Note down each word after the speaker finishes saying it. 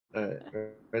Alright,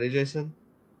 ready, Jason?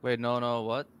 Wait, no,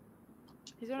 what?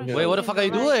 Okay. Wait, what the fuck are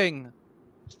you doing?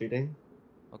 Shooting?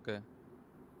 Okay.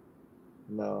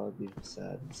 No, it'd be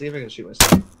sad. See if I can shoot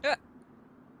myself.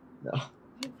 No.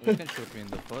 You can shoot me in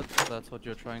the foot, if that's what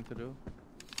you're trying to do.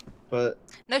 But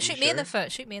no, shoot me in the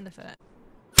foot. Shoot me in the foot.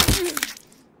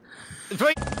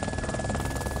 Right.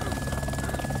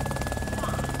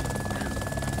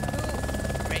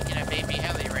 Making a baby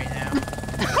heli right now.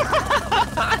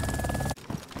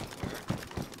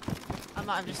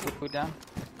 I'm just. Go down.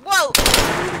 Whoa!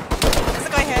 There's a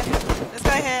guy here. There's a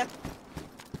guy here.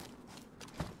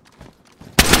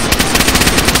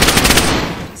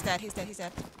 He's dead. He's dead. He's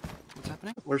dead. What's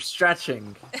happening? We're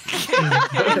stretching.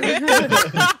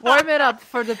 Warm it up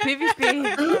for the PvP.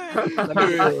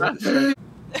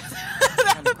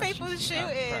 That's people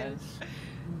shooting.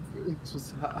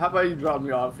 Just, how about you drop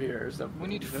me off here or something? We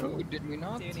need food, did we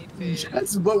not? Do you need food?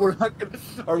 Yes, but we're not gonna.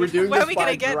 Are we doing Where are this we by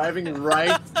gonna get- driving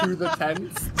right to the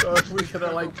tents? Or are we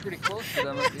gonna like? Pretty close to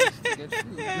them at least to get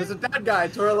food. There's a dead guy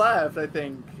to our left, I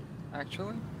think.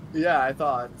 Actually? Yeah, I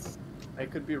thought. I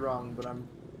could be wrong, but I'm.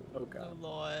 Oh Oh god.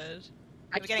 lord.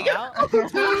 Are we getting out?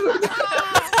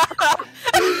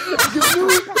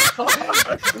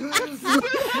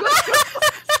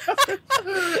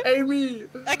 Amy!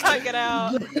 I can't get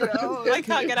out. I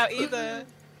can't get out either.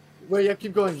 Wait, yeah,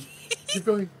 keep going. Keep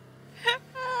going.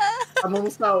 I'm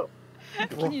almost out.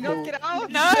 Can you not get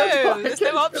out? No, there's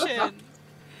no option.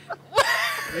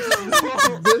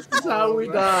 This is how we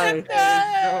die.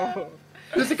 No.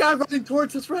 There's a guy running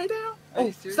towards us right now. Are you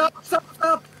Oh, serious? stop, stop,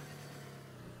 stop.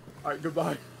 Alright,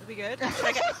 goodbye. Are we good? Should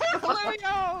I get...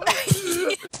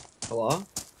 hello?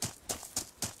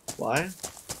 Why?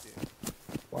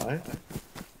 Why?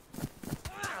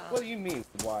 What do you mean,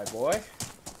 why, boy?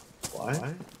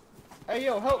 Why? Hey,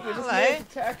 yo, help me! This Hello? man's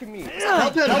attacking me!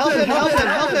 Help him! Help him! Help him!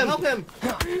 Help him!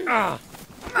 Help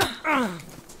him!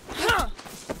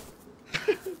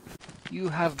 You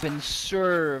have been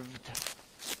served.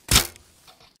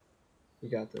 You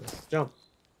got this. Jump.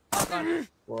 Oh god.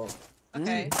 Whoa.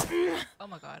 Okay. Oh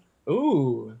my god.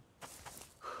 Ooh.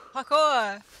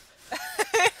 Parkour!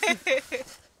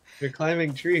 You're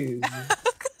climbing trees.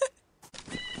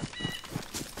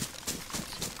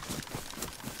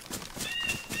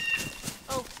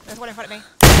 Oh, there's one in front of me.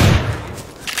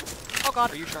 Oh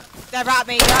god. Are you shot? They're at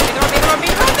me, they're at me, they're at me, they're at me,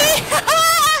 they're at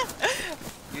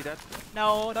me! You dead?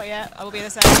 No, not yet. I will be in a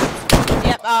second.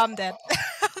 Yep, I'm dead.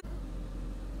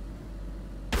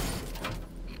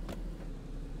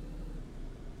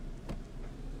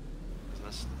 Isn't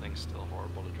this thing still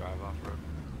horrible to drive off-road?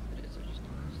 It is, I just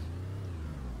noticed.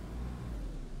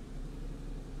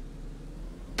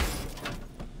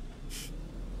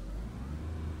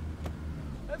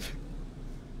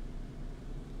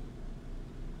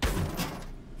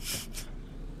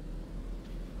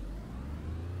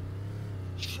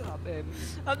 Shut up, baby.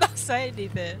 I'm not saying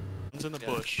anything. One's in the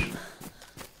bush.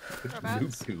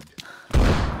 Whereabouts?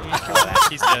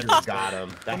 He's dead. Got him.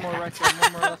 One more right side,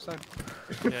 one more left side.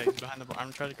 Yeah, he's behind the bar.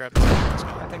 I'm trying to grab his head.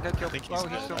 I think I killed. he's Oh,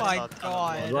 dead. he's still Oh my I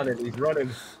god. He's running, he's running.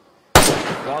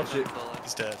 Watch it.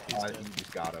 He's dead. He's dead. You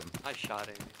just got him. I shot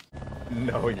him.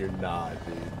 No, you're not,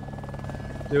 dude.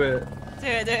 Do it. Do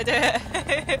it, do it, do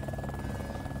it.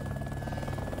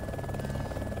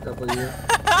 W.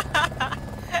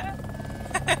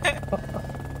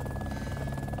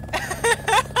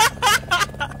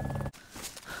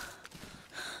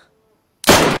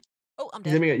 Oh, I'm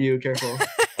He's dead. aiming at you, careful.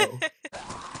 Oh.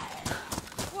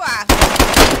 Wah.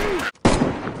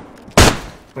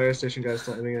 Fire station guys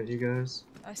not aiming at you guys.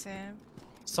 I see him.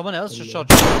 Someone else just shot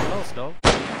you. Else, no?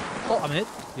 Oh, I'm hit.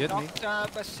 You hit me.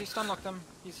 Knocked, but he stun locked him.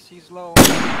 He's low. He's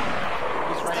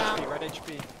right down. HP, right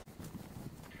HP.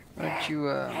 Why don't you,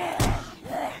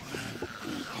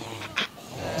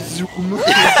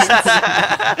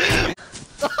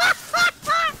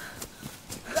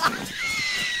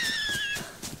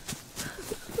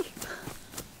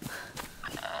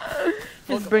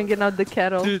 He's bringing out the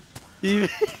kettle. Dude,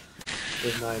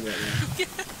 There's 9 right now.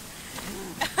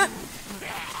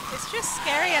 It's just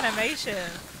scary animation.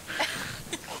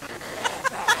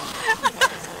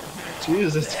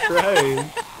 Jesus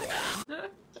Christ.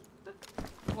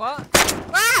 What?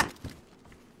 Ah!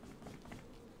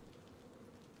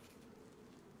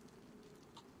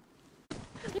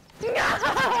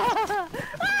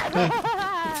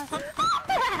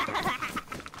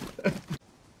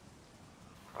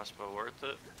 Crossbow worth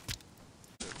it.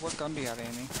 what gun do you have,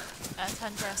 Amy?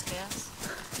 Tundra SPS.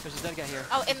 There's a dead guy here.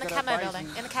 Oh, in He's the got a camo Bison. building.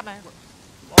 In the camo.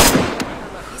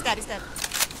 He's dead, he's dead.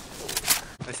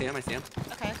 I see him, I see him.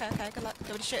 Okay, okay, okay, good luck. Do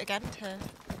you want to shoot again to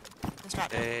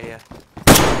distract him? Yeah.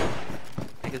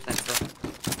 good, thanks, bro.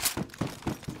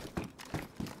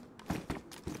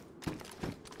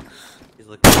 He's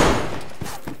looking.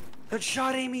 Good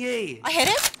shot, Amy A. I hit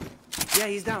him? Yeah,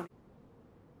 he's down.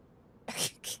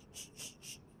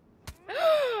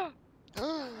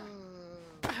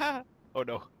 Oh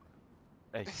no.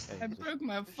 Hey, I broke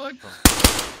my foot.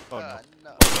 Oh no.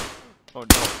 No. Oh no.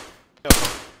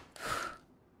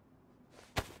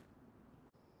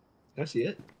 Can I see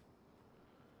it?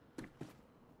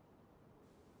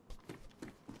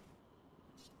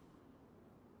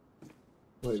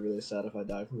 I'll be really sad if I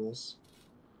die from this.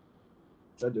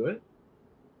 Should I do it?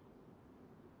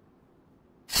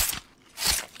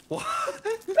 What?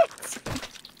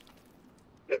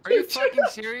 Are you fucking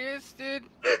serious, dude?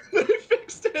 I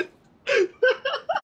fixed it!